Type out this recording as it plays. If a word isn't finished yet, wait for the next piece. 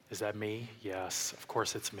Is that me? Yes, of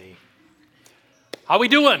course it's me. How we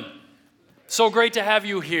doing? So great to have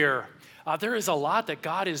you here. There is a lot that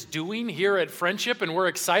God is doing here at Friendship, and we're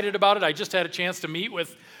excited about it. I just had a chance to meet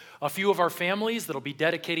with a few of our families that'll be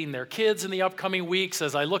dedicating their kids in the upcoming weeks.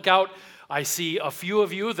 As I look out, I see a few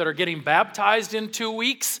of you that are getting baptized in 2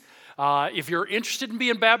 weeks. If you're interested in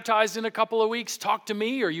being baptized in a couple of weeks, talk to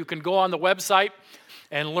me, or you can go on the website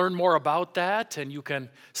and learn more about that, and you can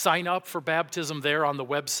sign up for baptism there on the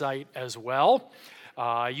website as well.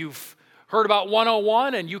 You've heard about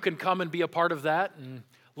 101, and you can come and be a part of that and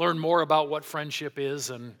learn more about what Friendship is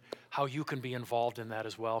and how you can be involved in that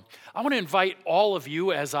as well. I want to invite all of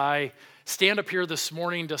you as I stand up here this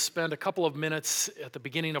morning to spend a couple of minutes at the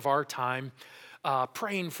beginning of our time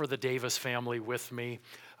praying for the Davis family with me.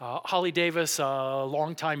 Holly Davis, a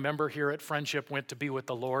longtime member here at Friendship, went to be with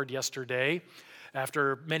the Lord yesterday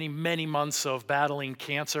after many, many months of battling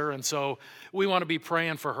cancer. And so we want to be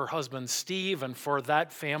praying for her husband, Steve, and for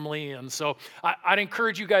that family. And so I'd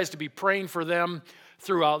encourage you guys to be praying for them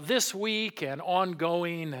throughout this week and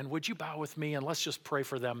ongoing. And would you bow with me and let's just pray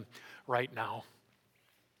for them right now.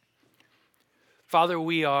 Father,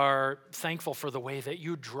 we are thankful for the way that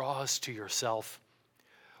you draw us to yourself.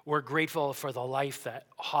 We're grateful for the life that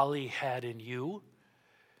Holly had in you.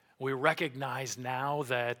 We recognize now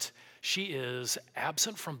that she is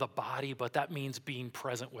absent from the body, but that means being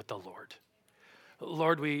present with the Lord.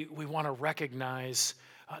 Lord, we want to recognize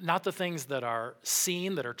not the things that are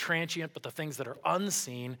seen, that are transient, but the things that are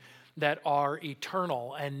unseen, that are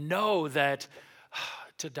eternal, and know that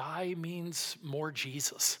to die means more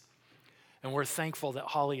Jesus. And we're thankful that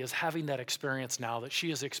Holly is having that experience now, that she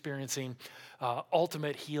is experiencing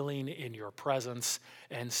ultimate healing in your presence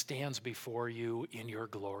and stands before you in your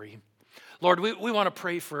glory. Lord, we want to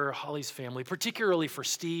pray for Holly's family, particularly for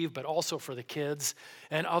Steve, but also for the kids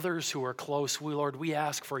and others who are close. Lord, we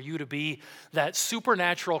ask for you to be that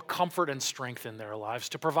supernatural comfort and strength in their lives,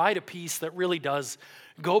 to provide a peace that really does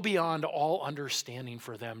go beyond all understanding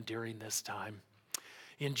for them during this time.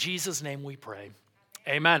 In Jesus' name we pray.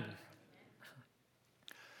 Amen.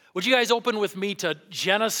 Would you guys open with me to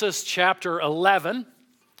Genesis chapter 11?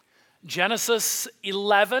 Genesis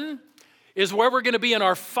 11 is where we're going to be in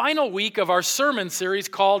our final week of our sermon series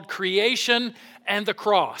called Creation and the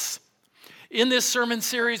Cross. In this sermon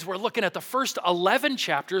series, we're looking at the first 11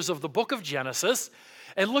 chapters of the book of Genesis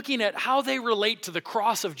and looking at how they relate to the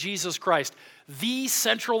cross of Jesus Christ, the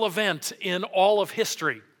central event in all of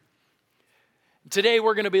history. Today,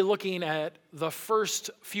 we're going to be looking at the first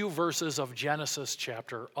few verses of Genesis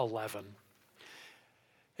chapter 11.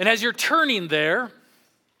 And as you're turning there,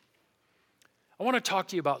 I want to talk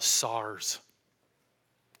to you about SARS.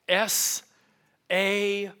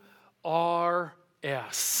 S-A-R-S.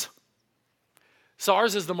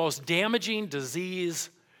 SARS is the most damaging disease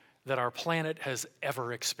that our planet has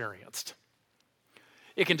ever experienced.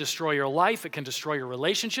 It can destroy your life, it can destroy your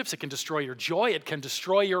relationships, it can destroy your joy, it can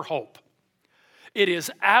destroy your hope. It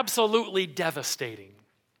is absolutely devastating.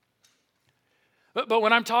 But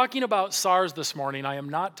when I'm talking about SARS this morning, I am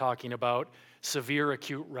not talking about severe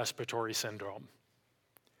acute respiratory syndrome.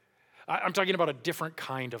 I'm talking about a different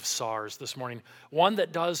kind of SARS this morning, one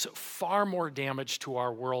that does far more damage to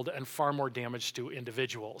our world and far more damage to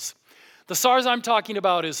individuals. The SARS I'm talking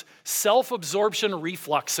about is self-absorption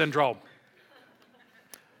reflux syndrome.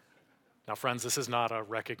 Now, friends, this is not a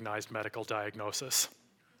recognized medical diagnosis,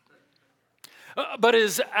 but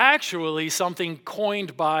is actually something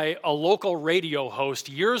coined by a local radio host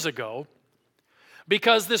years ago,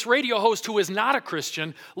 because this radio host, who is not a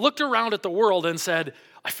Christian, looked around at the world and said,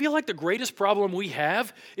 I feel like the greatest problem we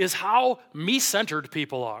have is how me-centered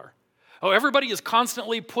people are. Oh, everybody is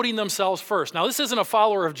constantly putting themselves first. Now, this isn't a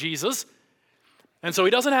follower of Jesus, and so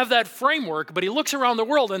he doesn't have that framework, but he looks around the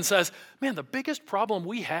world and says, man, the biggest problem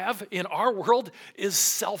we have in our world is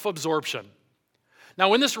self-absorption. Now,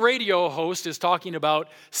 when this radio host is talking about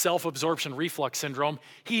self-absorption reflux syndrome,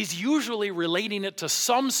 he's usually relating it to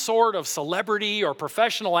some sort of celebrity or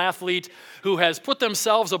professional athlete who has put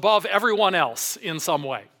themselves above everyone else in some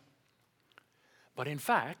way. But in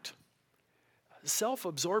fact,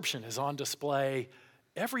 self-absorption is on display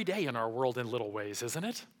every day in our world in little ways, isn't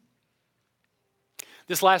it?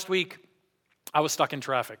 This last week, I was stuck in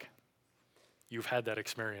traffic. You've had that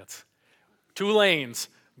experience. 2 lanes.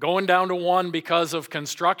 Going down to 1 because of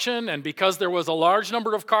construction, and because there was a large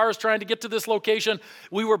number of cars trying to get to this location,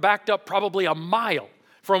 we were backed up probably a mile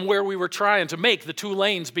from where we were trying to make the 2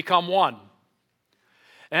 lanes become 1.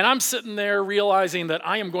 And I'm sitting there realizing that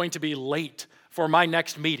I am going to be late for my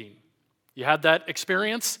next meeting. You had that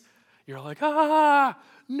experience? You're like, no,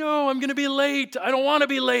 I'm going to be late. I don't want to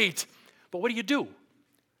be late. But what do?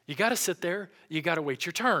 You got to sit there. You got to wait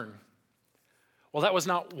your turn. Well, that was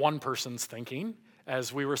not one person's thinking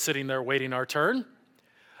as we were sitting there waiting our turn.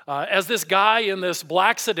 As this guy in this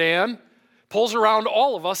black sedan pulls around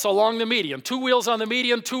all of us along the median, 2 wheels on the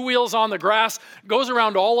median, 2 wheels on the grass, goes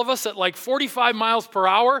around all of us at like 45 miles per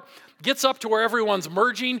hour, gets up to where everyone's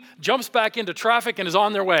merging, jumps back into traffic, and is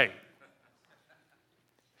on their way.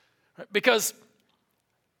 Because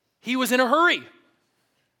he was in a hurry.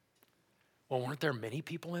 Well, weren't there many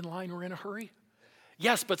people in line who were in a hurry?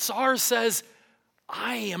 Yes, but SARS says,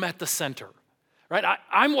 I am at the center, right?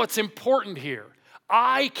 I'm what's important here.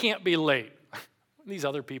 I can't be late. These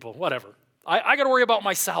other people, whatever. I got to worry about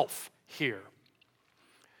myself here.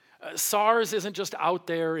 SARS isn't just out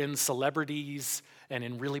there in celebrities and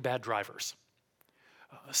in really bad drivers.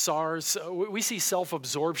 SARS, we see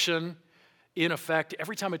self-absorption in effect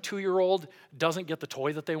every time a 2-year-old doesn't get the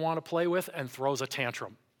toy that they want to play with and throws a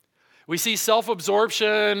tantrum. We see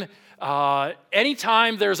self-absorption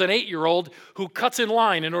anytime there's an 8-year-old who cuts in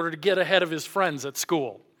line in order to get ahead of his friends at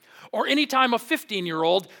school. Or anytime a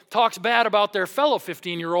 15-year-old talks bad about their fellow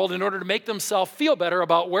 15-year-old in order to make themselves feel better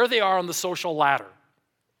about where they are on the social ladder.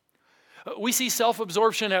 We see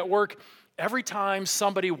self-absorption at work every time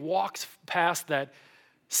somebody walks past that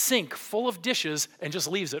sink full of dishes and just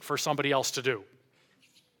leaves it for somebody else to do.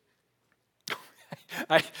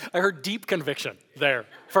 I heard deep conviction there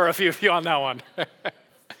for a few of you on that one.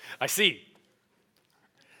 I see.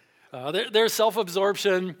 There's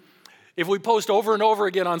self-absorption if we post over and over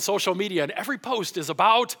again on social media, and every post is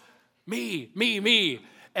about me,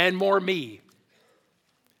 and more me.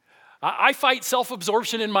 I fight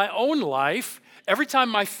self-absorption in my own life every time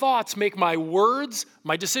my thoughts make my words,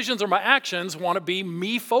 my decisions, or my actions want to be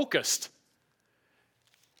me-focused.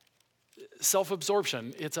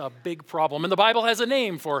 Self-absorption, it's a big problem. And the Bible has a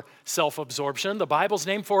name for self-absorption. The Bible's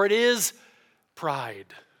name for it is pride,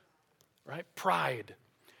 right? Pride.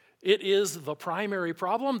 It is the primary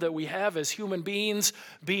problem that we have as human beings,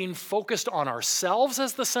 being focused on ourselves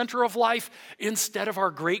as the center of life instead of our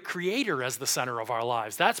great Creator as the center of our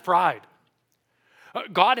lives. That's pride.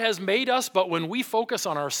 God has made us, but when we focus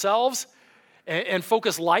on ourselves and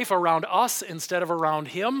focus life around us instead of around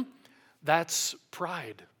Him, that's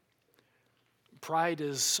pride. Pride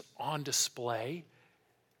is on display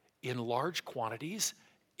in large quantities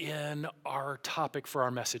in our topic for our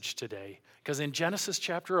message today. Because in Genesis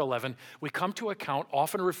chapter 11, we come to an account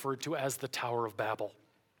often referred to as the Tower of Babel.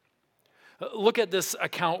 Look at this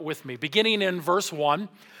account with me, beginning in verse 1.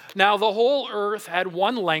 Now the whole earth had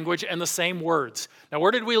one language and the same words. Now where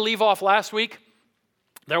did we leave off last week?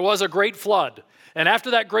 There was a great flood. And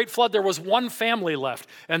after that great flood, there was one family left.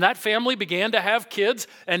 And that family began to have kids,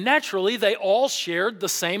 and naturally they all shared the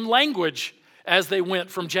same language as they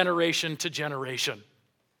went from generation to generation.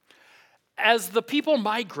 As the people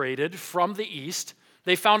migrated from the east,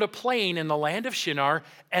 they found a plain in the land of Shinar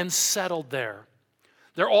and settled there.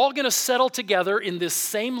 They're all going to settle together in this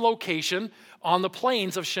same location on the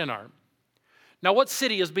plains of Shinar. Now, what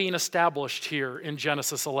city is being established here in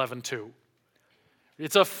Genesis 11:2?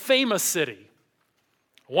 It's a famous city,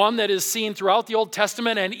 one that is seen throughout the Old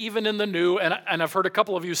Testament and even in the New, and I've heard a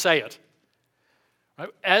couple of you say it.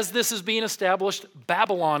 As this is being established,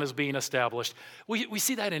 Babylon is being established. We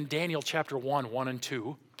see that in Daniel chapter 1 and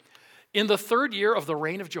 2. In the 3rd year of the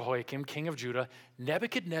reign of Jehoiakim, king of Judah,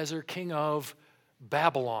 Nebuchadnezzar, king of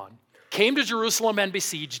Babylon, came to Jerusalem and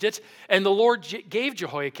besieged it, and the Lord gave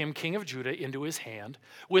Jehoiakim, king of Judah, into his hand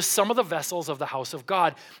with some of the vessels of the house of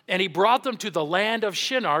God. And he brought them to the land of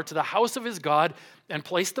Shinar, to the house of his God, and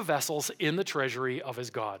placed the vessels in the treasury of his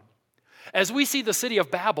God. As we see the city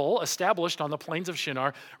of Babel established on the plains of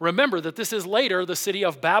Shinar, remember that this is later the city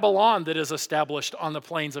of Babylon that is established on the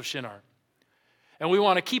plains of Shinar. And we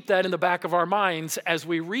want to keep that in the back of our minds as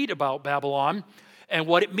we read about Babylon and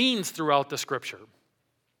what it means throughout the scripture.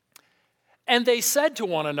 And they said to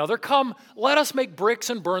one another, "Come, let us make bricks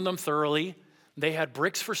and burn them thoroughly." They had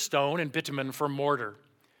bricks for stone and bitumen for mortar.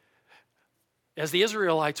 As the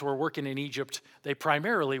Israelites were working in Egypt, they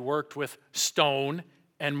primarily worked with stone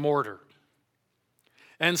and mortar.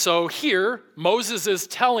 And so here, Moses is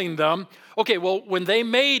telling them, okay, well, when they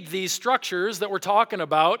made these structures that we're talking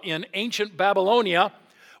about in ancient Babylonia,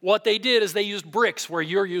 what they did is they used bricks where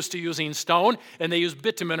you're used to using stone, and they used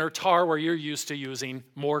bitumen or tar where you're used to using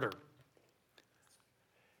mortar.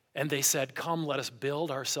 And they said, "Come, let us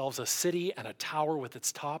build ourselves a city and a tower with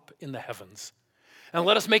its top in the heavens. And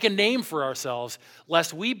let us make a name for ourselves,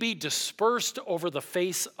 lest we be dispersed over the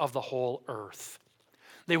face of the whole earth."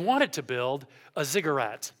 They wanted to build a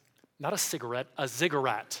ziggurat. Not a cigarette, a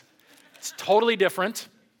ziggurat. It's totally different,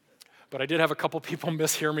 but I did have a couple people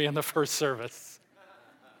mishear me in the first service.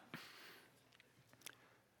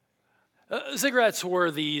 Ziggurats were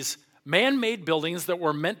these man-made buildings that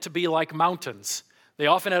were meant to be like mountains. They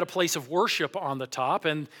often had a place of worship on the top,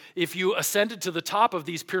 and if you ascended to the top of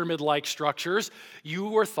these pyramid-like structures, you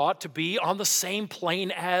were thought to be on the same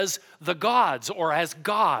plane as the gods or as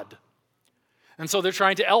God. And so they're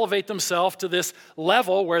trying to elevate themselves to this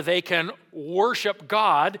level where they can worship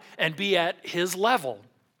God and be at his level.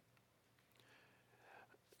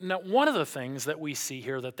 Now, one of the things that we see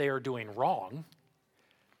here that they are doing wrong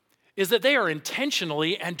is that they are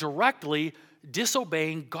intentionally and directly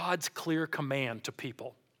disobeying God's clear command to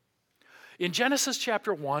people. In Genesis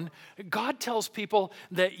chapter 1, God tells people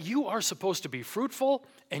that you are supposed to be fruitful,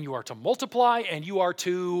 and you are to multiply, and you are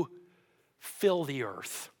to fill the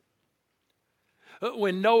earth.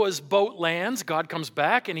 When Noah's boat lands, God comes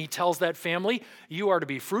back and he tells that family, you are to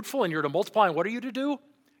be fruitful and you're to multiply. And what are you to do?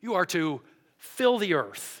 You are to fill the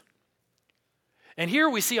earth. And here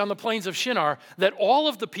we see on the plains of Shinar that all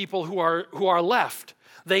of the people who are left,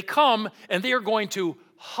 they come and they are going to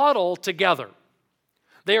huddle together.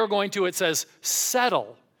 They are going to, it says,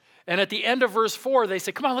 settle. And at the end of verse 4, they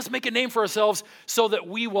say, come on, let's make a name for ourselves so that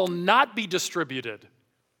we will not be distributed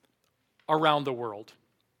around the world.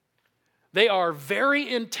 They are very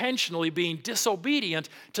intentionally being disobedient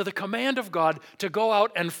to the command of God to go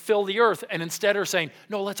out and fill the earth, and instead are saying,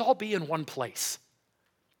 no, let's all be in one place.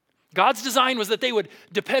 God's design was that they would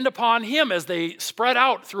depend upon him as they spread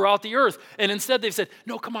out throughout the earth, and instead they've said,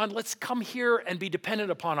 no, come on, let's come here and be dependent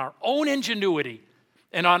upon our own ingenuity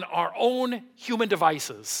and on our own human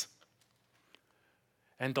devices.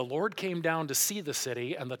 And the Lord came down to see the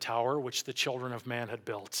city and the tower which the children of man had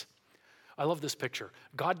built. I love this picture.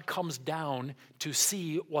 God comes down to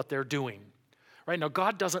see what they're doing. Right now,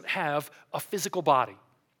 God doesn't have a physical body.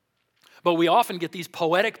 But we often get these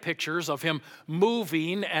poetic pictures of him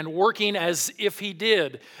moving and working as if he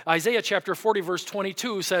did. Isaiah chapter 40, verse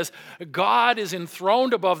 22 says, God is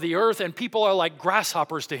enthroned above the earth and people are like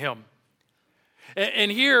grasshoppers to him.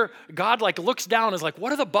 And here, God looks down and is like,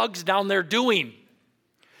 what are the bugs down there doing?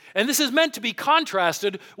 And this is meant to be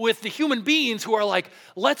contrasted with the human beings who are like,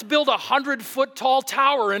 let's build a 100-foot tall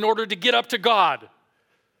tower in order to get up to God.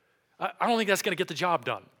 I don't think that's going to get the job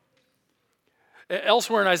done.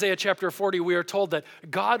 Elsewhere in Isaiah chapter 40, we are told that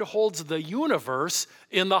God holds the universe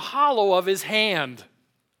in the hollow of his hand.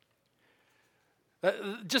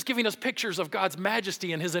 Just giving us pictures of God's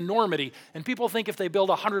majesty and his enormity. And people think if they build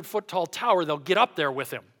a 100-foot tall tower, they'll get up there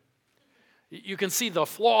with him. You can see the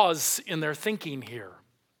flaws in their thinking here.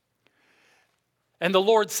 And the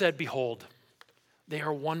Lord said, behold, they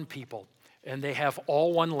are one people, and they have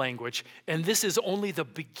all one language, and this is only the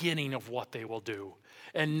beginning of what they will do.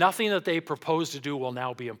 And nothing that they propose to do will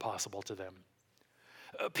now be impossible to them.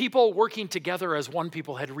 People working together as one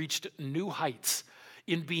people had reached new heights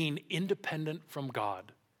in being independent from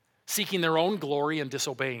God, seeking their own glory and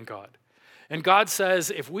disobeying God. And God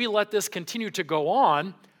says, if we let this continue to go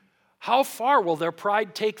on, how far will their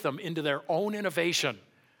pride take them into their own innovation,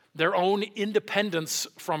 their own independence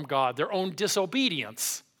from God, their own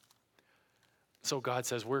disobedience? So God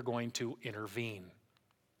says, we're going to intervene.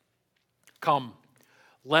 Come,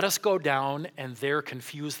 let us go down and there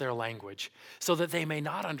confuse their language, so that they may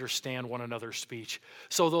not understand one another's speech.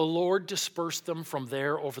 So the Lord dispersed them from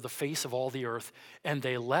there over the face of all the earth, and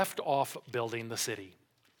they left off building the city.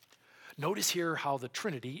 Notice here how the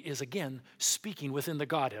Trinity is again speaking within the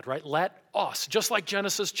Godhead, right? Let us, just like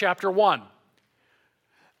Genesis chapter 1.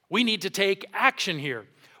 We need to take action here.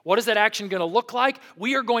 What is that action going to look like?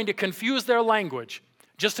 We are going to confuse their language.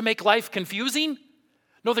 Just to make life confusing?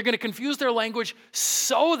 No, they're going to confuse their language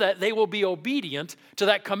so that they will be obedient to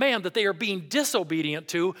that command that they are being disobedient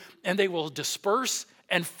to, and they will disperse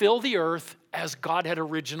and fill the earth as God had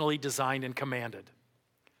originally designed and commanded.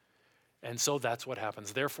 And so that's what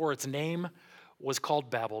happens. Therefore, its name was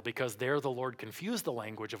called Babel, because there the Lord confused the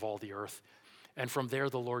language of all the earth, and from there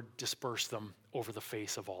the Lord dispersed them over the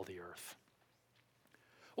face of all the earth.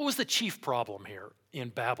 What was the chief problem here in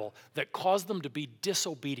Babel that caused them to be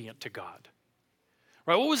disobedient to God?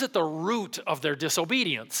 Right? What was at the root of their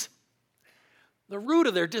disobedience? The root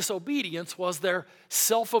of their disobedience was their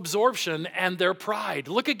self-absorption and their pride.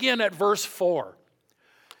 Look again at verse 4.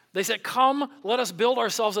 They said, come, let us build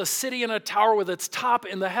ourselves a city and a tower with its top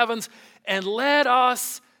in the heavens, and let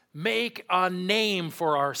us make a name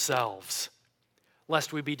for ourselves,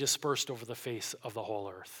 lest we be dispersed over the face of the whole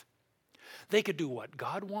earth. They could do what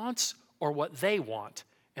God wants or what they want,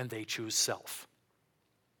 and they choose self.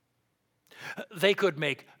 They could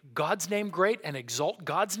make God's name great and exalt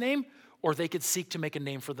God's name, or they could seek to make a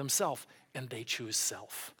name for themselves, and they choose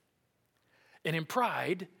self. And in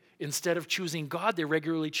pride, Instead of choosing God, they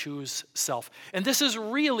regularly choose self. And this is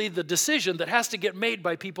really the decision that has to get made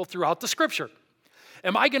by people throughout the Scripture.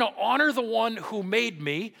 Am I going to honor the one who made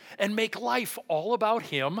me and make life all about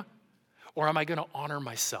him, or am I going to honor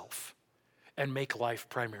myself and make life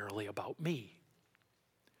primarily about me?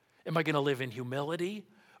 Am I going to live in humility,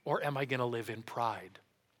 or am I going to live in pride?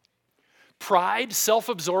 Pride,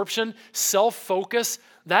 self-absorption, self-focus,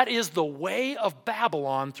 that is the way of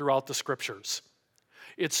Babylon throughout the Scriptures.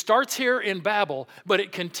 It starts here in Babel, but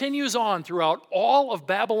it continues on throughout all of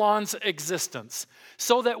Babylon's existence,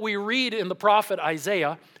 so that we read in the prophet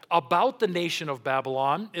Isaiah about the nation of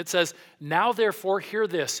Babylon. It says, "Now therefore hear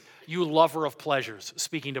this, you lover of pleasures,"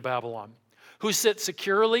 speaking to Babylon, "who sit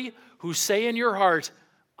securely, who say in your heart,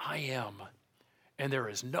 I am, and there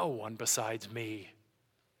is no one besides me."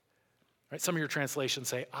 Right? Some of your translations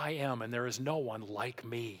say, "I am, and there is no one like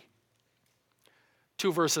me."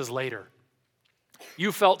 2 verses later,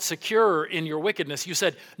 "You felt secure in your wickedness. You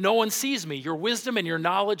said, no one sees me. Your wisdom and your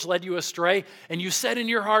knowledge led you astray. And you said in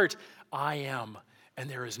your heart, I am, and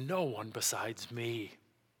there is no one besides me."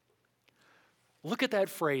 Look at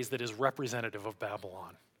that phrase that is representative of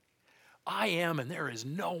Babylon. I am, and there is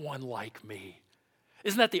no one like me.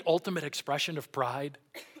 Isn't that the ultimate expression of pride?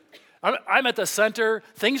 I'm at the center.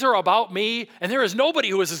 Things are about me, and there is nobody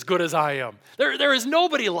who is as good as I am. There is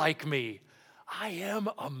nobody like me. I am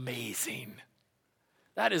amazing.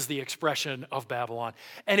 That is the expression of Babylon.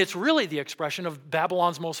 And it's really the expression of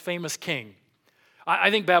Babylon's most famous king. I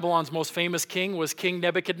think Babylon's most famous king was King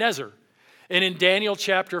Nebuchadnezzar. And in Daniel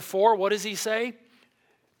chapter 4, what does he say?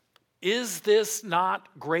 "Is this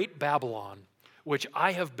not great Babylon, which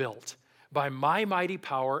I have built by my mighty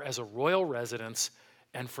power as a royal residence,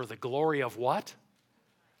 and for the glory of" what?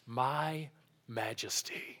 "My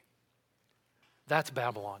majesty." That's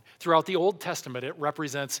Babylon. Throughout the Old Testament, it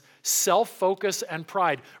represents self-focus and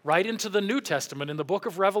pride. Right into the New Testament, in the book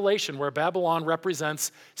of Revelation, where Babylon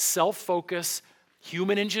represents self-focus,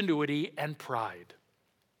 human ingenuity, and pride.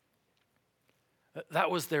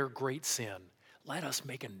 That was their great sin. Let us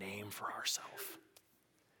make a name for ourselves.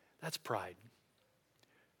 That's pride.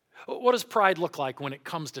 What does pride look like when it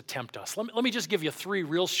comes to tempt us? Let me just give you 3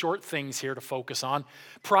 real short things here to focus on.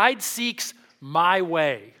 Pride seeks my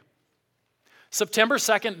way. September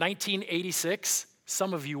 2nd, 1986,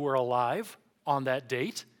 some of you were alive on that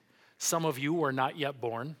date. Some of you were not yet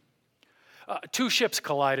born. 2 ships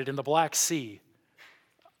collided in the Black Sea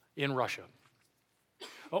in Russia.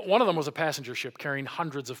 One of them was a passenger ship carrying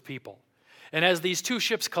hundreds of people. And as these 2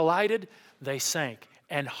 ships collided, they sank,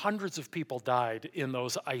 and hundreds of people died in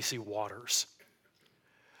those icy waters.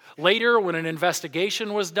 Later, when an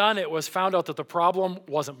investigation was done, it was found out that the problem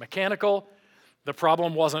wasn't mechanical. The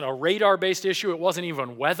problem wasn't a radar-based issue. It wasn't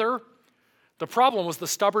even weather. The problem was the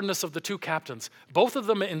stubbornness of the 2 captains. Both of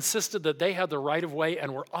them insisted that they had the right of way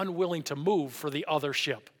and were unwilling to move for the other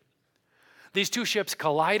ship. These 2 ships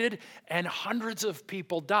collided, and hundreds of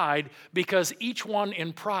people died because each one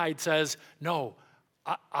in pride says, no,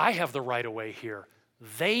 I have the right of way here.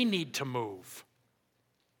 They need to move.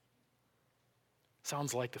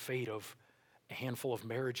 Sounds like the fate of a handful of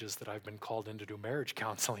marriages that I've been called in to do marriage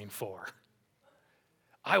counseling for.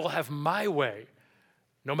 I will have my way,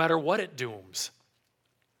 no matter what it dooms.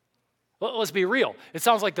 Well, let's be real. It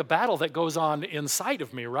sounds like the battle that goes on inside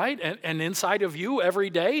of me, right? And inside of you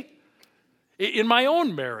every day. In my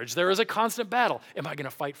own marriage, there is a constant battle. Am I going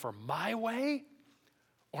to fight for my way?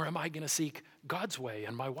 Or am I going to seek God's way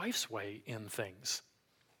and my wife's way in things?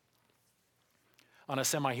 On a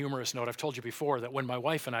semi-humorous note, I've told you before that when my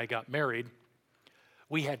wife and I got married,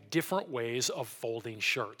 we had different ways of folding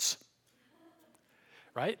shirts.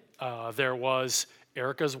 Right? There was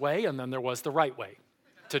Erica's way, and then there was the right way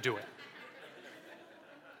to do it.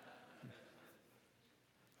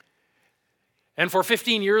 And for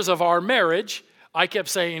 15 years of our marriage, I kept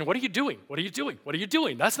saying, what are you doing? What are you doing? What are you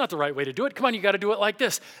doing? That's not the right way to do it. Come on, you got to do it like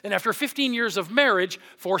this. And after 15 years of marriage,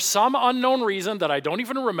 for some unknown reason that I don't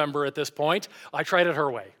even remember at this point, I tried it her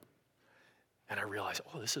way. And I realized,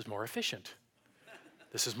 this is more efficient.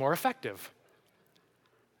 This is more effective.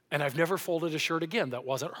 And I've never folded a shirt again that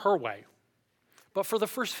wasn't her way. But for the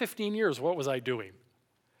first 15 years, what was I doing?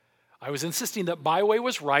 I was insisting that my way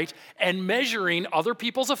was right and measuring other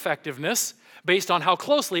people's effectiveness based on how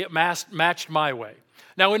closely it matched my way.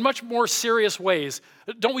 Now, in much more serious ways,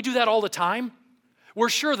 don't we do that all the time? We're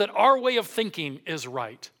sure that our way of thinking is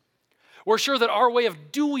right. We're sure that our way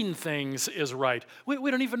of doing things is right. We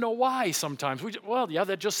don't even know why sometimes.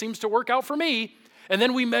 That just seems to work out for me. And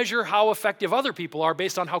then we measure how effective other people are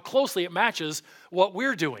based on how closely it matches what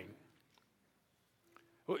we're doing.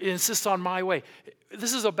 It insists on my way.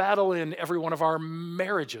 This is a battle in every one of our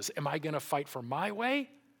marriages. Am I going to fight for my way?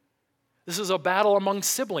 This is a battle among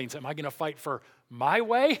siblings. Am I going to fight for my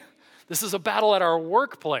way? This is a battle at our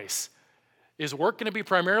workplace. Is work going to be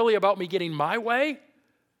primarily about me getting my way?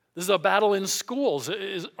 This is a battle in schools.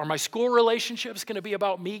 Are my school relationships going to be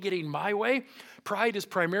about me getting my way? Pride is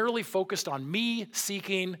primarily focused on me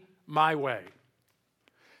seeking my way.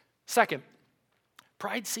 Second,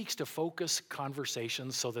 pride seeks to focus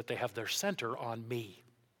conversations so that they have their center on me.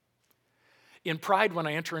 In pride, when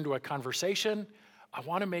I enter into a conversation, I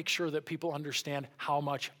want to make sure that people understand how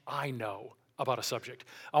much I know about a subject.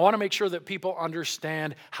 I want to make sure that people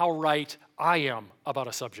understand how right I am about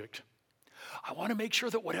a subject. I want to make sure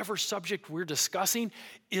that whatever subject we're discussing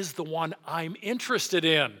is the one I'm interested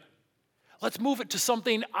in. Let's move it to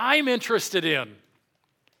something I'm interested in.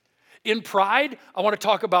 In pride, I want to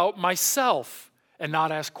talk about myself and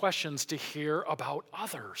not ask questions to hear about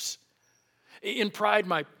others. In pride,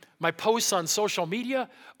 my posts on social media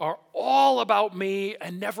are all about me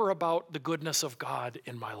and never about the goodness of God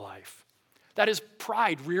in my life. That is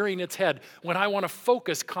pride rearing its head when I want to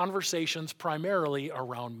focus conversations primarily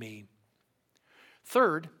around me.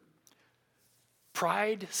 Third,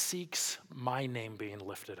 pride seeks my name being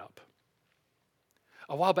lifted up.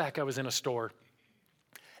 A while back, I was in a store,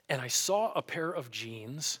 and I saw a pair of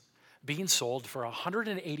jeans being sold for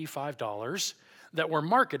 $185 that were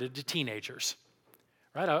marketed to teenagers.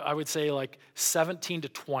 Right? I would say like 17 to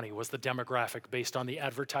 20 was the demographic based on the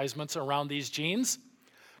advertisements around these jeans.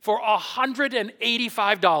 For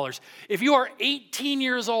 $185. If you are 18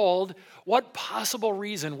 years old, what possible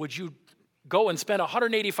reason would you go and spend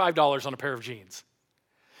 $185 on a pair of jeans?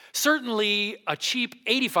 Certainly, a cheap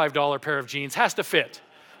 $85 pair of jeans has to fit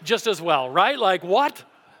just as well, right? Like, what?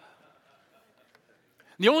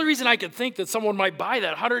 The only reason I could think that someone might buy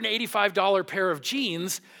that $185 pair of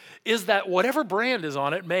jeans is that whatever brand is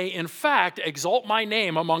on it may, in fact, exalt my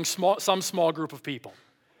name among some small group of people.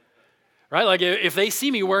 Right? Like, if they see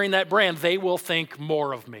me wearing that brand, they will think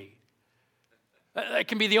more of me. That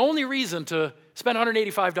can be the only reason to spend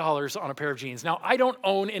 $185 on a pair of jeans. Now, I don't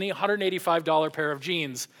own any $185 pair of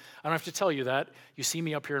jeans. I don't have to tell you that. You see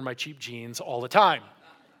me up here in my cheap jeans all the time.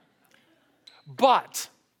 But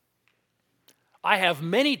I have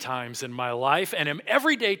many times in my life and am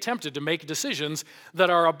every day tempted to make decisions that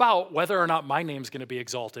are about whether or not my name's going to be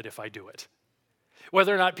exalted if I do it.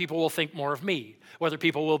 Whether or not people will think more of me, whether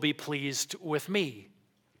people will be pleased with me.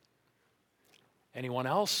 Anyone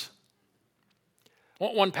else?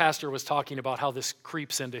 One pastor was talking about how this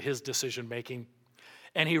creeps into his decision making,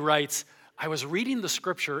 and he writes, I was reading the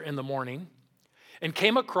scripture in the morning and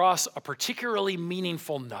came across a particularly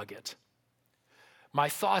meaningful nugget. My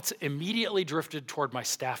thoughts immediately drifted toward my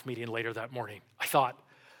staff meeting later that morning. I thought,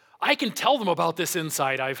 I can tell them about this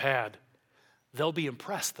insight I've had. They'll be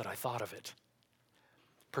impressed that I thought of it,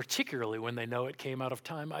 particularly when they know it came out of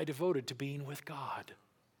time I devoted to being with God.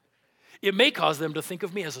 It may cause them to think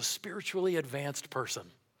of me as a spiritually advanced person.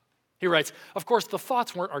 He writes, of course, the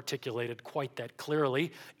thoughts weren't articulated quite that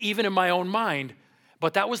clearly, even in my own mind,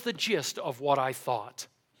 but that was the gist of what I thought.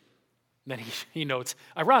 Then he notes,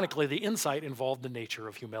 ironically, the insight involved the nature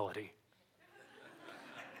of humility.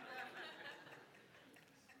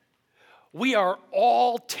 We are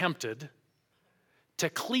all tempted to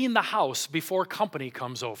clean the house before company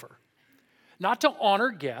comes over. Not to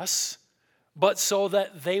honor guests, but so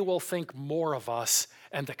that they will think more of us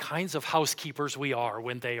and the kinds of housekeepers we are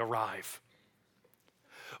when they arrive.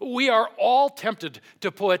 We are all tempted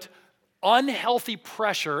to put unhealthy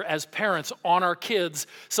pressure as parents on our kids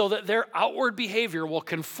so that their outward behavior will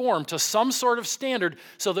conform to some sort of standard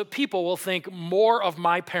so that people will think more of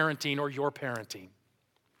my parenting or your parenting.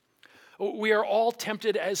 We are all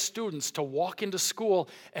tempted as students to walk into school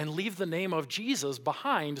and leave the name of Jesus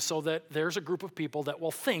behind so that there's a group of people that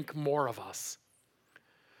will think more of us.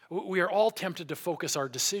 We are all tempted to focus our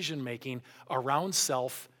decision-making around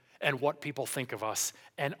self and what people think of us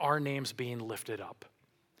and our names being lifted up.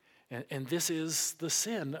 And this is the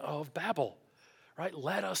sin of Babel, right?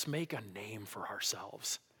 Let us make a name for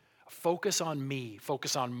ourselves. Focus on me,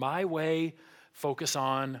 focus on my way, focus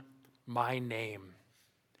on my name.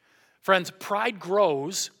 Friends, pride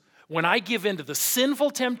grows when I give in to the sinful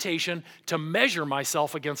temptation to measure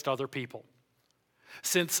myself against other people.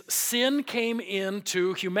 Since sin came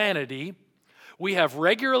into humanity, we have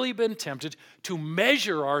regularly been tempted to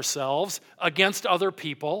measure ourselves against other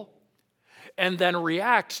people and then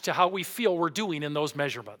react to how we feel we're doing in those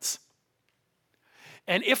measurements.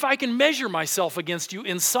 And if I can measure myself against you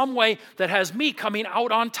in some way that has me coming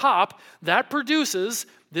out on top, that produces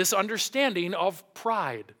this understanding of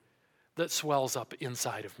pride that swells up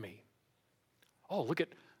inside of me. oh, look at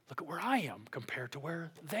where I am compared to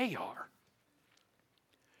where they are.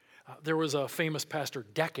 There was a famous pastor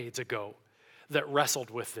decades ago that wrestled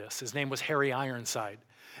with this. His name was Harry Ironside.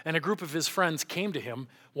 And a group of his friends came to him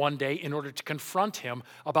one day in order to confront him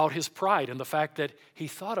about his pride and the fact that he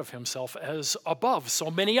thought of himself as above so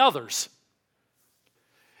many others.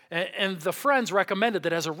 And the friends recommended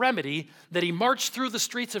that as a remedy, that he march through the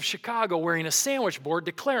streets of Chicago wearing a sandwich board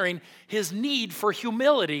declaring his need for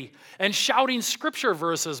humility and shouting scripture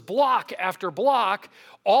verses block after block,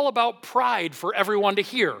 all about pride for everyone to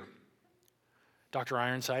hear. Dr.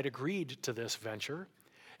 Ironside agreed to this venture,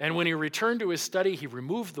 and when he returned to his study, he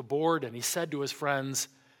removed the board and he said to his friends,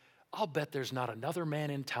 "I'll bet there's not another man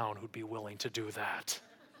in town who'd be willing to do that."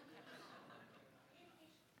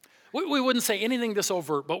 We wouldn't say anything this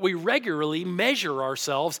overt, but we regularly measure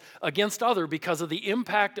ourselves against others because of the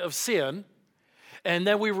impact of sin, and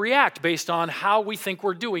then we react based on how we think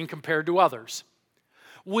we're doing compared to others.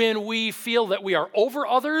 When we feel that we are over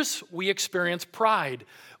others, we experience pride.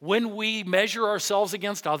 When we measure ourselves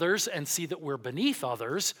against others and see that we're beneath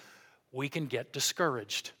others, we can get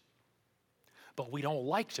discouraged. But we don't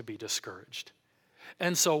like to be discouraged.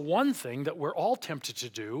 And so one thing that we're all tempted to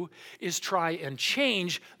do is try and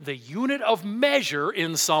change the unit of measure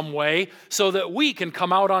in some way so that we can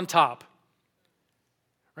come out on top.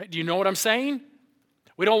 Right? Do you know what I'm saying?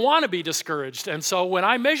 We don't want to be discouraged. And so when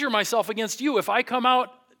I measure myself against you, if I come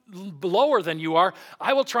out lower than you are,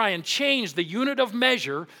 I will try and change the unit of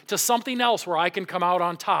measure to something else where I can come out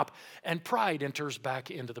on top. And pride enters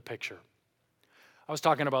back into the picture. I was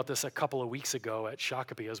talking about this a couple of weeks ago at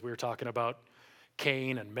Shakopee as we were talking about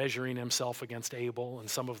Cain and measuring himself against Abel and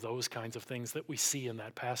some of those kinds of things that we see in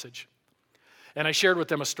that passage. And I shared with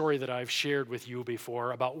them a story that I've shared with you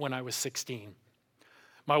before about when I was 16.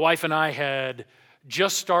 My wife and I had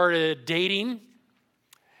just started dating,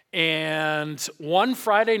 and one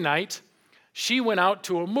Friday night, she went out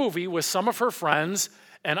to a movie with some of her friends,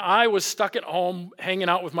 and I was stuck at home hanging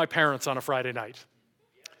out with my parents on a Friday night.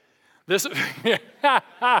 This,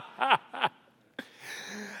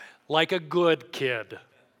 like a good kid.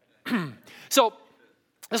 So,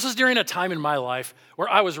 this was during a time in my life where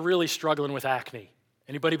I was really struggling with acne.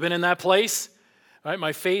 Anybody been in that place? Right,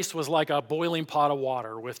 my face was like a boiling pot of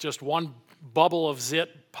water with just one bubble of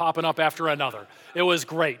zit popping up after another. It was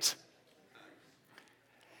great.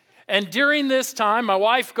 And during this time, my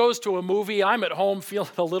wife goes to a movie. I'm at home feeling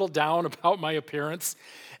a little down about my appearance.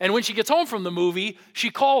 And when she gets home from the movie,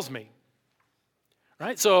 she calls me.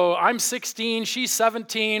 Right? So I'm 16, she's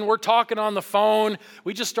 17. We're talking on the phone.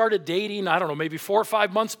 We just started dating, I don't know, maybe 4 or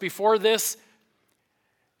 5 months before this.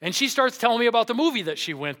 And she starts telling me about the movie that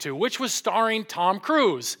she went to, which was starring Tom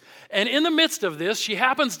Cruise. And in the midst of this, she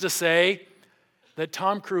happens to say that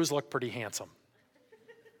Tom Cruise looked pretty handsome.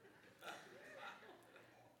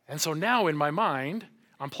 And so now in my mind,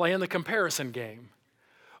 I'm playing the comparison game.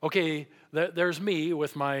 Okay, there's me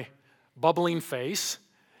with my bubbling face,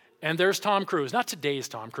 and there's Tom Cruise. Not today's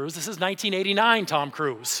Tom Cruise. This is 1989 Tom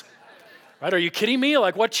Cruise. Right? Are you kidding me?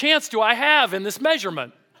 Like, what chance do I have in this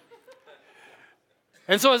measurement?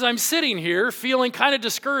 And so as I'm sitting here feeling kind of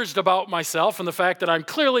discouraged about myself and the fact that I'm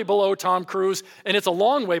clearly below Tom Cruise, and it's a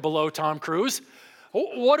long way below Tom Cruise,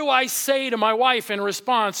 what do I say to my wife in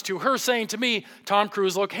response to her saying to me, Tom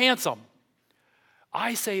Cruise look handsome?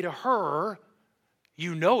 I say to her,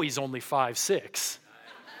 you know he's only 5'6".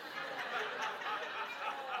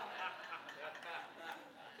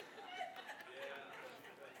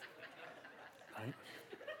 Right?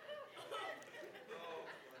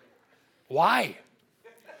 Why?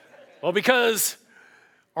 Well, because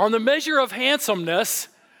on the measure of handsomeness,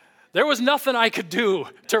 there was nothing I could do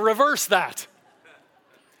to reverse that.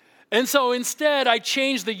 And so instead, I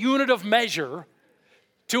changed the unit of measure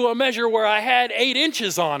to a measure where I had 8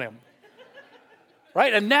 inches on him.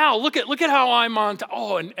 Right? And now look at how I'm on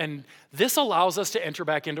to, and this allows us to enter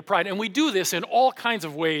back into pride. And we do this in all kinds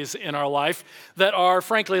of ways in our life that are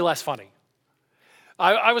frankly less funny.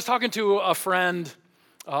 I was talking to a friend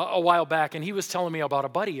a while back, and he was telling me about a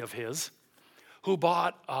buddy of his who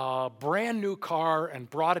bought a brand new car and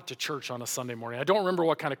brought it to church on a Sunday morning. I don't remember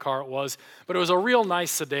what kind of car it was, but it was a real nice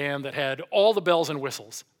sedan that had all the bells and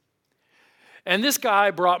whistles. And this guy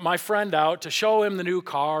brought my friend out to show him the new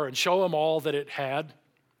car and show him all that it had.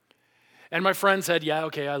 And my friend said, yeah,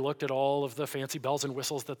 okay, I looked at all of the fancy bells and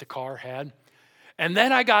whistles that the car had. And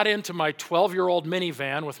then I got into my 12-year-old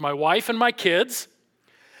minivan with my wife and my kids,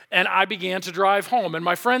 and I began to drive home. And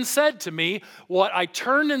my friend said to me, what I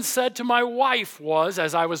turned and said to my wife was,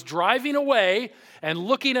 as I was driving away and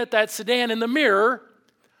looking at that sedan in the mirror,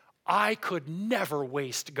 I could never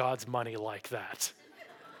waste God's money like that.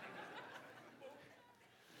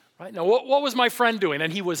 Right? Now, what was my friend doing?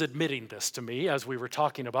 And he was admitting this to me as we were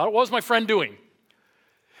talking about it. What was my friend doing?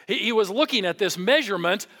 He was looking at this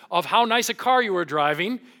measurement of how nice a car you were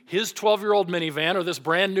driving, his 12-year-old minivan or this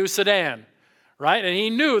brand new sedan, right? And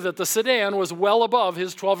he knew that the sedan was well above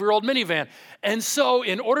his 12-year-old minivan. And so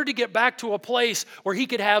in order to get back to a place where he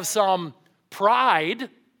could have some pride,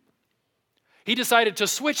 he decided to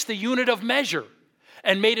switch the unit of measure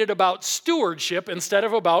and made it about stewardship instead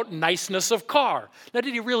of about niceness of car. Now,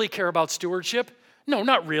 did he really care about stewardship? No,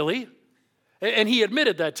 not really. And he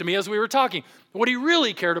admitted that to me as we were talking. What he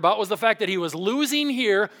really cared about was the fact that he was losing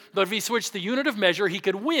here, but if he switched the unit of measure, he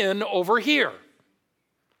could win over here.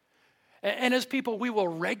 And as people, we will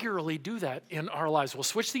regularly do that in our lives. We'll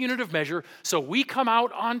switch the unit of measure so we come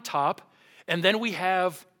out on top, and then we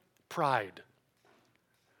have pride.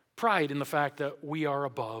 Pride in the fact that we are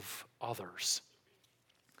above others.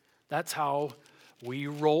 That's how we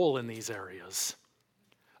roll in these areas.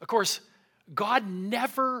 Of course, God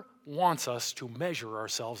never wants us to measure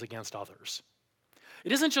ourselves against others.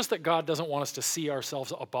 It isn't just that God doesn't want us to see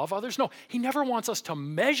ourselves above others. No, he never wants us to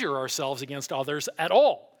measure ourselves against others at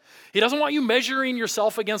all. He doesn't want you measuring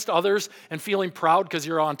yourself against others and feeling proud because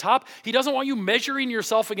you're on top. He doesn't want you measuring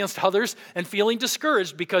yourself against others and feeling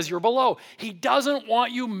discouraged because you're below. He doesn't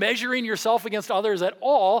want you measuring yourself against others at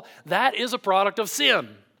all. That is a product of sin.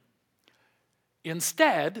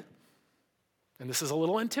 Instead, and this is a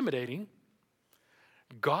little intimidating,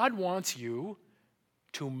 God wants you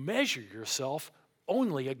to measure yourself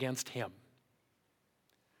only against him.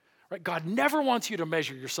 Right? God never wants you to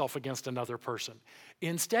measure yourself against another person.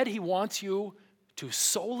 Instead, he wants you to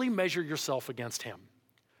solely measure yourself against him.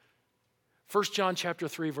 1 John chapter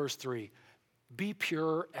 3, verse 3, be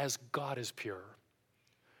pure as God is pure.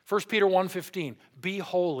 1 Peter 1:15, be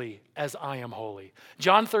holy as I am holy.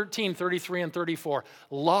 John 13, 33 and 34,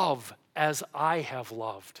 love as I have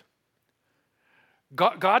loved.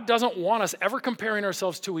 God doesn't want us ever comparing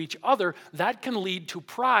ourselves to each other. That can lead to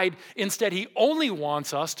pride. Instead, he only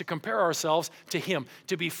wants us to compare ourselves to him,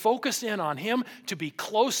 to be focused in on him, to be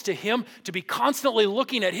close to him, to be constantly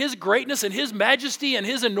looking at his greatness and his majesty and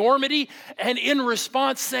his enormity, and in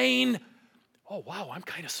response saying, oh, wow, I'm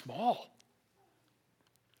kind of small.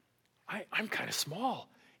 I'm kind of small.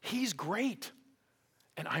 He's great,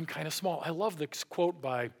 and I'm kind of small. I love this quote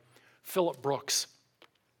by Philip Brooks.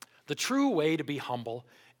 The true way to be humble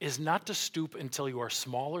is not to stoop until you are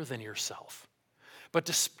smaller than yourself, but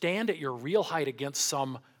to stand at your real height against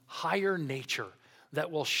some higher nature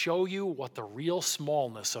that will show you what the real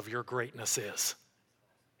smallness of your greatness is.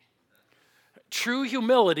 True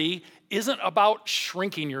humility isn't about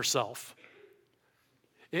shrinking yourself.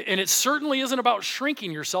 And it certainly isn't about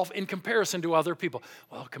shrinking yourself in comparison to other people.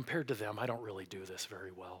 Well, compared to them, I don't really do this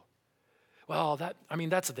very well. Well,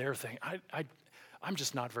 that's their thing. I'm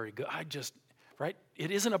just not very good. Right?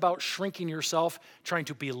 It isn't about shrinking yourself, trying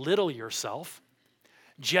to belittle yourself.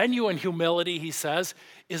 Genuine humility, he says,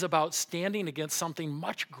 is about standing against something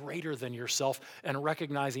much greater than yourself and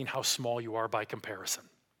recognizing how small you are by comparison.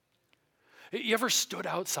 You ever stood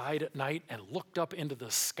outside at night and looked up into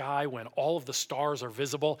the sky when all of the stars are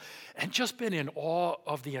visible and just been in awe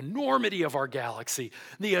of the enormity of our galaxy,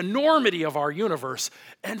 the enormity of our universe,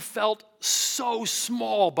 and felt so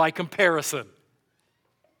small by comparison?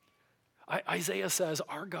 Isaiah says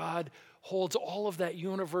our God holds all of that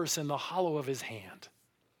universe in the hollow of his hand.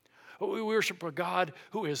 We worship a God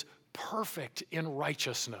who is perfect in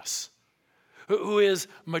righteousness, who is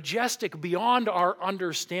majestic beyond our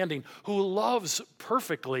understanding, who loves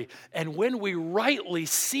perfectly. And when we rightly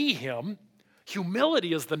see him,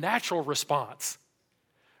 humility is the natural response.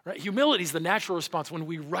 Right? Humility is the natural response when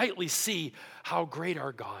we rightly see how great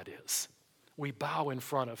our God is. We bow in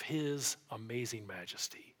front of his amazing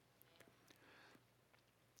majesty.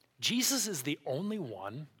 Jesus is the only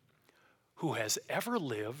one who has ever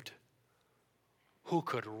lived who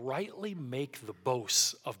could rightly make the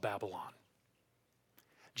boasts of Babylon.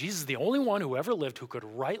 Jesus is the only one who ever lived who could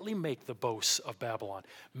rightly make the boasts of Babylon.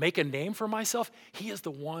 Make a name for myself. He is the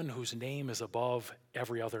one whose name is above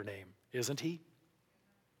every other name, isn't he?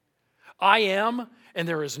 I am, and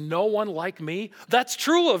there is no one like me. That's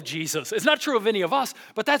true of Jesus. It's not true of any of us,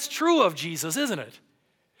 but that's true of Jesus, isn't it?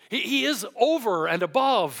 He is over and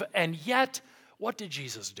above, and yet, what did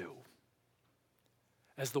Jesus do?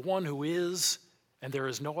 As the one who is, and there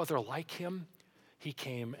is no other like him, he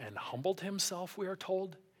came and humbled himself, we are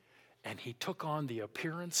told, and he took on the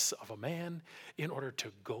appearance of a man in order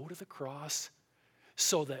to go to the cross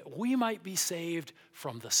so that we might be saved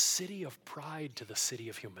from the city of pride to the city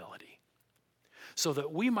of humility, so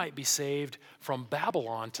that we might be saved from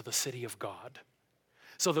Babylon to the city of God,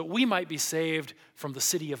 so that we might be saved from the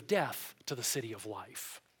city of death to the city of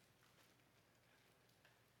life.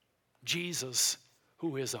 Jesus,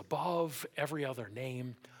 who is above every other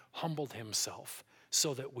name, humbled himself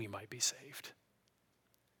so that we might be saved.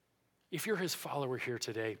 If you're his follower here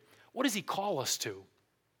today, what does he call us to?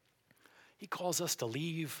 He calls us to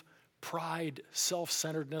leave pride,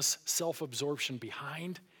 self-centeredness, self-absorption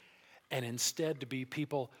behind, and instead to be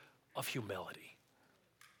people of humility.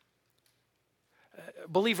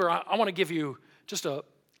 Believer, I want to give you just a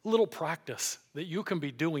little practice that you can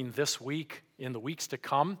be doing this week, in the weeks to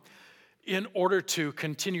come, in order to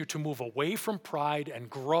continue to move away from pride and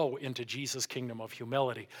grow into Jesus' kingdom of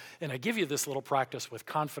humility. And I give you this little practice with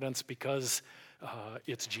confidence because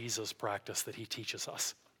it's Jesus' practice that he teaches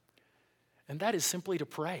us. And that is simply to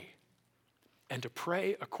pray. And to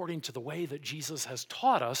pray according to the way that Jesus has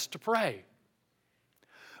taught us to pray.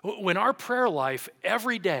 When our prayer life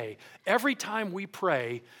every day, every time we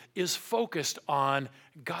pray, is focused on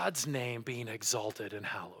God's name being exalted and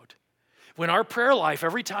hallowed. When our prayer life,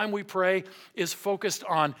 every time we pray, is focused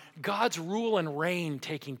on God's rule and reign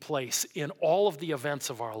taking place in all of the events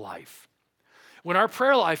of our life. When our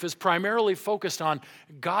prayer life is primarily focused on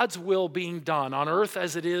God's will being done on earth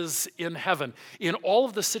as it is in heaven, in all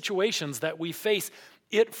of the situations that we face,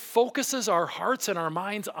 it focuses our hearts and our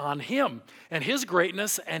minds on him and his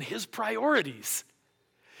greatness and his priorities.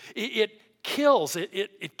 It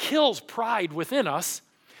kills pride within us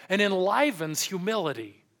and enlivens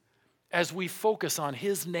humility as we focus on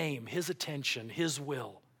his name, his attention, his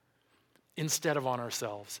will, instead of on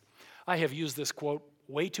ourselves. I have used this quote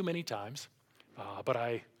way too many times, but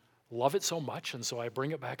I love it so much, and so I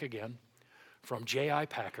bring it back again, from J.I.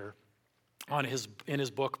 Packer in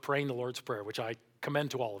his book, Praying the Lord's Prayer, which I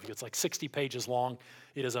commend to all of you. It's like 60 pages long.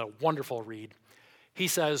 It is a wonderful read. He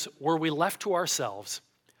says, were we left to ourselves,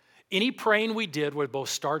 any praying we did would both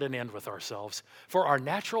start and end with ourselves, for our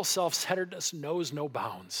natural self-centeredness knows no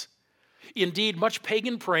bounds. Indeed, much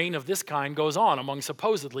pagan praying of this kind goes on among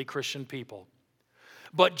supposedly Christian people.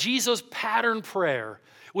 But Jesus' pattern prayer,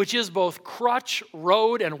 which is both crutch,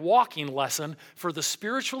 road, and walking lesson for the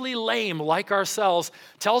spiritually lame like ourselves,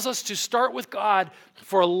 tells us to start with God,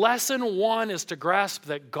 for lesson one is to grasp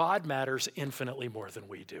that God matters infinitely more than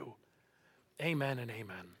we do. Amen and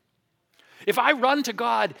amen. If I run to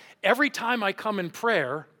God every time I come in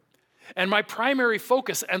prayer, and my primary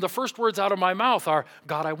focus and the first words out of my mouth are,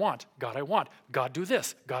 God, I want, God, I want, God, do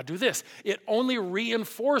this, God, do this, it only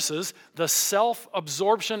reinforces the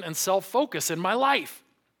self-absorption and self-focus in my life.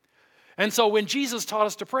 And so when Jesus taught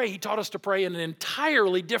us to pray, he taught us to pray in an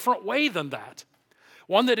entirely different way than that.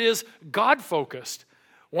 One that is God-focused,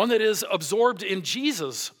 one that is absorbed in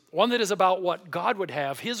Jesus, one that is about what God would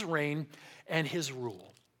have, his reign and his rule.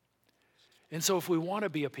 And so if we want to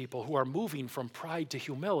be a people who are moving from pride to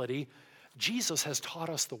humility, Jesus has taught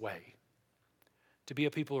us the way to be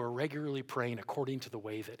a people who are regularly praying according to the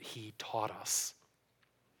way that he taught us.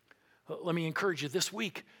 Let me encourage you this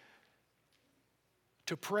week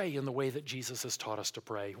to pray in the way that Jesus has taught us to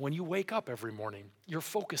pray. When you wake up every morning, your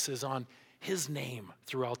focus is on his name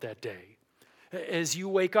throughout that day. As you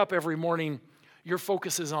wake up every morning, your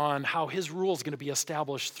focus is on how his rule is going to be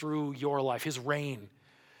established through your life, his reign,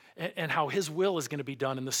 and how his will is going to be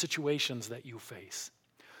done in the situations that you face.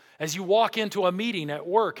 As you walk into a meeting at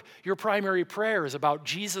work, your primary prayer is about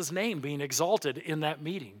Jesus' name being exalted in that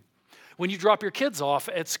meeting. When you drop your kids off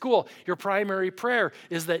at school, your primary prayer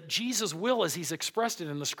is that Jesus' will, as he's expressed it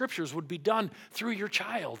in the scriptures, would be done through your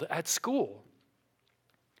child at school.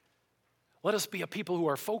 Let us be a people who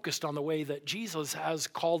are focused on the way that Jesus has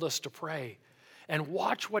called us to pray, and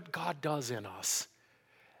watch what God does in us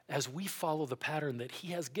as we follow the pattern that he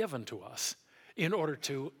has given to us in order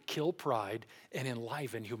to kill pride and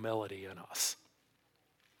enliven humility in us.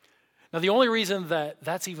 Now, the only reason that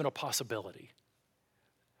that's even a possibility,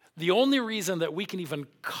 the only reason that we can even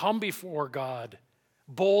come before God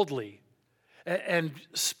boldly and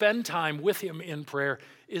spend time with him in prayer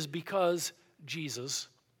is because Jesus,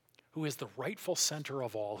 who is the rightful center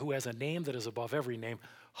of all, who has a name that is above every name,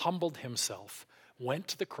 humbled himself, went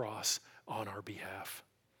to the cross on our behalf.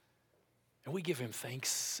 And we give him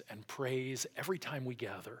thanks and praise every time we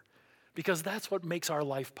gather, because that's what makes our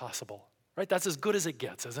life possible, right? That's as good as it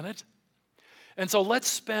gets, isn't it? And so let's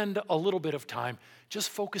spend a little bit of time just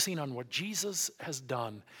focusing on what Jesus has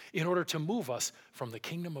done in order to move us from the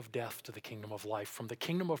kingdom of death to the kingdom of life, from the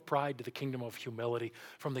kingdom of pride to the kingdom of humility,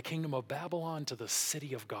 from the kingdom of Babylon to the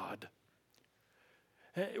city of God.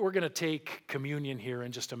 We're going to take communion here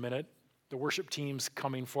in just a minute. The worship team's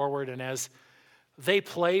coming forward, and as they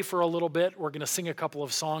play for a little bit, we're going to sing a couple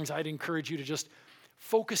of songs. I'd encourage you to just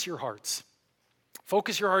focus your hearts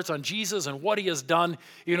Focus your hearts on Jesus and what he has done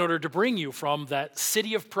in order to bring you from that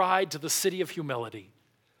city of pride to the city of humility,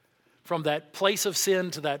 from that place of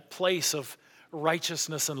sin to that place of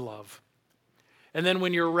righteousness and love. And then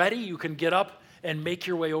when you're ready, you can get up and make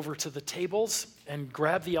your way over to the tables and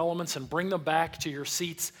grab the elements and bring them back to your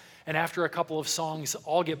seats. And after a couple of songs,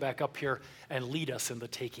 I'll get back up here and lead us in the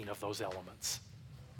taking of those elements.